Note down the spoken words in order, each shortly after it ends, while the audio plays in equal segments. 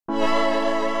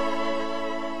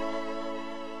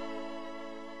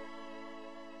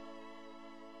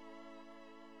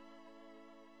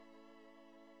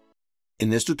In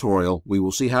this tutorial, we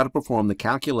will see how to perform the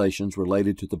calculations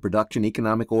related to the production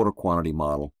economic order quantity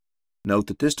model. Note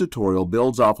that this tutorial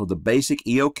builds off of the basic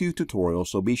EOQ tutorial,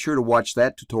 so be sure to watch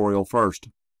that tutorial first.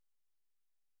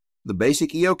 The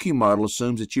basic EOQ model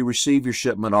assumes that you receive your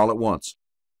shipment all at once.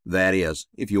 That is,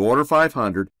 if you order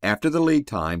 500, after the lead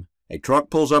time, a truck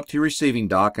pulls up to your receiving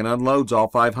dock and unloads all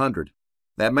 500.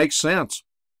 That makes sense.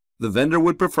 The vendor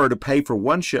would prefer to pay for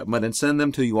one shipment and send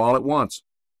them to you all at once.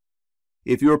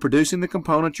 If you are producing the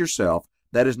components yourself,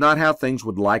 that is not how things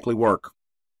would likely work.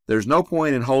 There's no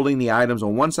point in holding the items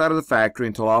on one side of the factory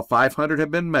until all 500 have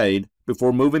been made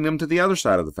before moving them to the other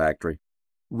side of the factory.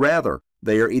 Rather,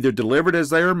 they are either delivered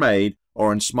as they are made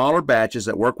or in smaller batches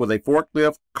that work with a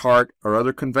forklift, cart, or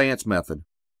other conveyance method.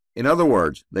 In other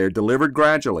words, they are delivered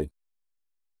gradually.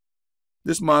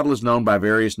 This model is known by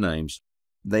various names.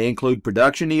 They include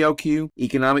Production EOQ,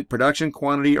 Economic Production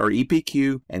Quantity or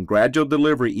EPQ, and Gradual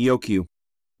Delivery EOQ.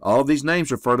 All of these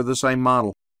names refer to the same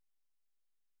model.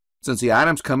 Since the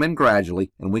items come in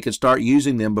gradually and we can start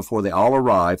using them before they all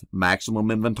arrive,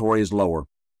 maximum inventory is lower.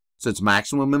 Since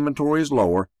maximum inventory is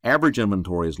lower, average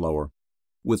inventory is lower.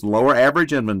 With lower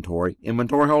average inventory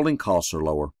holding costs are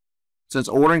lower. Since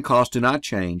ordering costs do not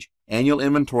change, annual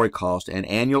inventory cost and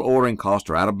annual ordering cost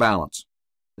are out of balance.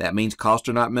 That means costs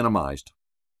are not minimized.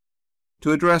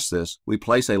 To address this, we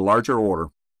place a larger order.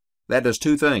 That does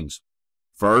two things.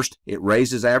 First, it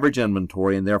raises average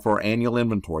inventory and therefore annual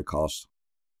inventory costs.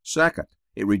 Second,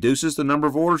 it reduces the number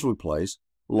of orders we place,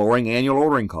 lowering annual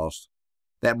ordering costs.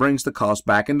 That brings the cost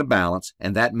back into balance,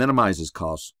 and that minimizes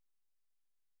costs.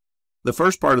 The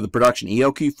first part of the production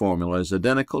EOQ formula is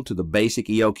identical to the basic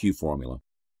EOQ formula.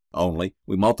 Only,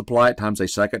 we multiply it times a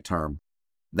second term.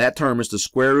 That term is the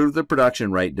square root of the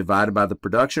production rate divided by the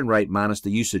production rate minus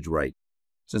the usage rate.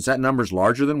 Since that number is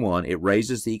larger than 1, it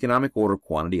raises the economic order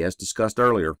quantity as discussed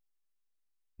earlier.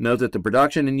 Note that the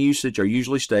production and usage are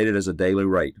usually stated as a daily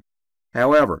rate.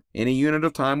 However, any unit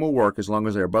of time will work as long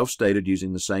as they are both stated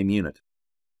using the same unit.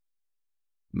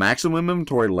 Maximum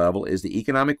inventory level is the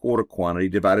economic order quantity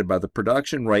divided by the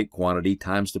production rate quantity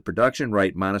times the production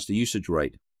rate minus the usage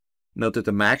rate. Note that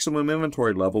the maximum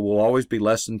inventory level will always be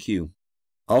less than Q.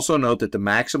 Also note that the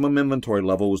maximum inventory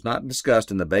level was not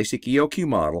discussed in the basic EOQ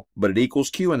model, but it equals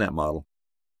Q in that model.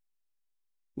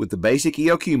 With the basic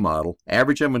EOQ model,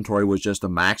 average inventory was just the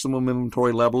maximum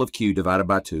inventory level of Q divided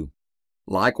by 2.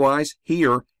 Likewise,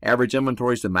 here, average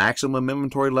inventory is the maximum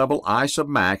inventory level I sub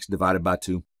max divided by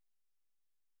 2.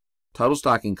 Total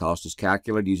stocking cost is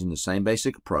calculated using the same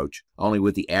basic approach, only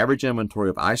with the average inventory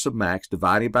of I sub max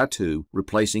divided by 2,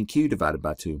 replacing Q divided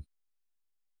by 2.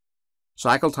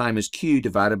 Cycle time is Q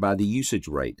divided by the usage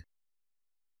rate.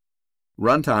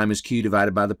 Runtime is Q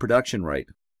divided by the production rate.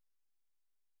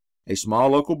 A small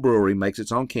local brewery makes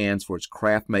its own cans for its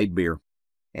craft-made beer.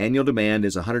 Annual demand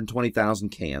is 120,000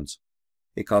 cans.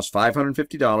 It costs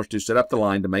 $550 to set up the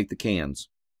line to make the cans.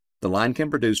 The line can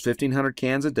produce 1,500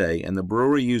 cans a day, and the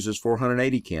brewery uses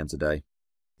 480 cans a day.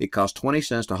 It costs 20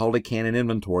 cents to hold a can in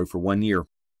inventory for 1 year.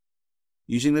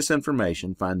 Using this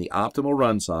information, find the optimal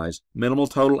run size, minimal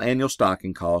total annual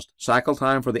stocking cost, cycle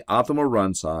time for the optimal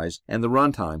run size, and the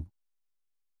runtime.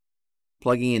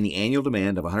 Plugging in the annual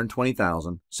demand of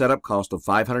 120,000, setup cost of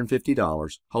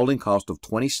 $550, holding cost of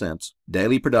 20 cents,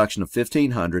 daily production of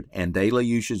 1,500, and daily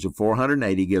usage of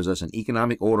 480 gives us an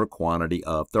economic order quantity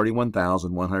of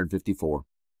 31,154.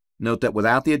 Note that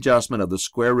without the adjustment of the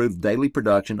square root of daily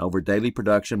production over daily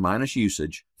production minus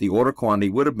usage, the order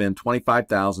quantity would have been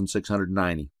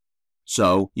 25,690.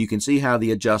 So, you can see how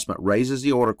the adjustment raises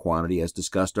the order quantity as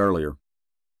discussed earlier.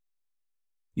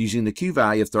 Using the Q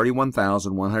value of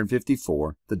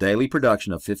 31,154, the daily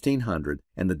production of 1,500,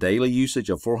 and the daily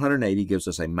usage of 480 gives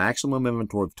us a maximum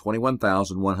inventory of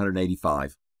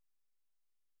 21,185.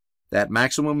 That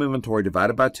maximum inventory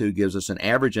divided by 2 gives us an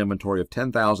average inventory of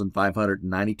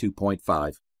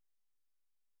 10,592.5.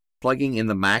 Plugging in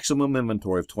the maximum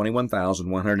inventory of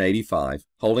 21,185,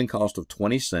 holding cost of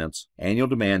 20 cents, annual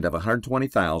demand of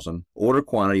 120,000, order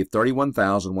quantity of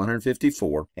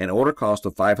 31,154, and order cost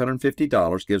of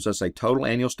 $550 gives us a total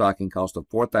annual stocking cost of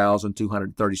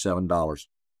 $4,237.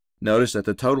 Notice that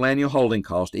the total annual holding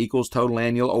cost equals total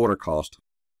annual order cost.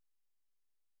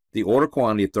 The order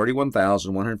quantity of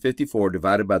 31,154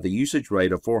 divided by the usage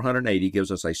rate of 480 gives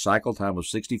us a cycle time of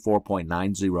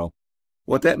 64.90.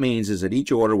 What that means is that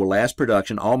each order will last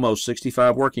production almost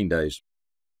 65 working days.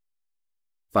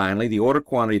 Finally, the order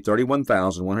quantity of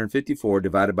 31,154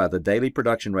 divided by the daily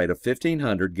production rate of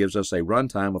 1,500 gives us a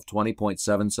runtime of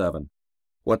 20.77.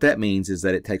 What that means is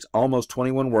that it takes almost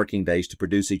 21 working days to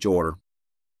produce each order.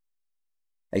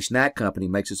 A snack company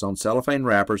makes its own cellophane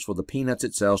wrappers for the peanuts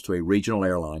it sells to a regional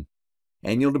airline.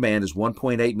 Annual demand is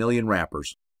 1.8 million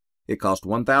wrappers. It costs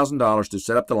 $1,000 to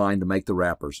set up the line to make the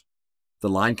wrappers. The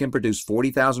line can produce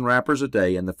 40,000 wrappers a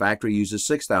day, and the factory uses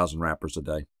 6,000 wrappers a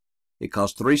day. It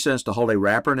costs 3 cents to hold a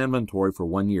wrapper in inventory for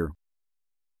 1 year.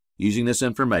 Using this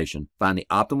information, find the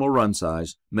optimal run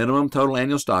size, minimum total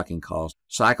annual stocking cost,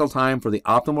 cycle time for the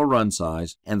optimal run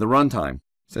size, and the run time.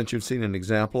 Since you've seen an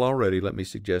example already, let me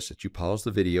suggest that you pause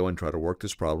the video and try to work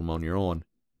this problem on your own.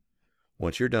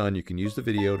 Once you're done, you can use the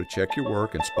video to check your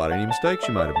work and spot any mistakes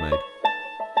you might have made.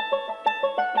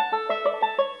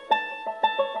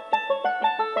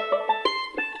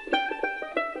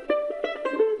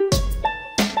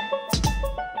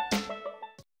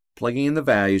 Plugging in the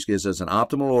values gives us an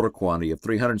optimal order quantity of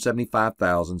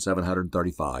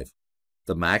 375,735.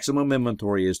 The maximum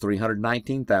inventory is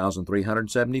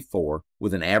 319,374,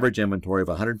 with an average inventory of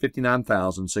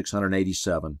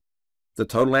 159,687. The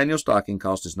total annual stocking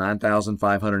cost is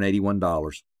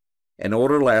 $9,581. An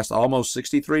order lasts almost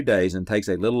 63 days and takes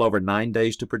a little over 9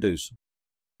 days to produce.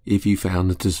 If you found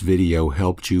that this video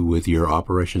helped you with your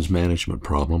operations management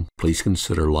problem, please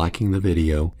consider liking the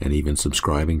video and even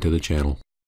subscribing to the channel.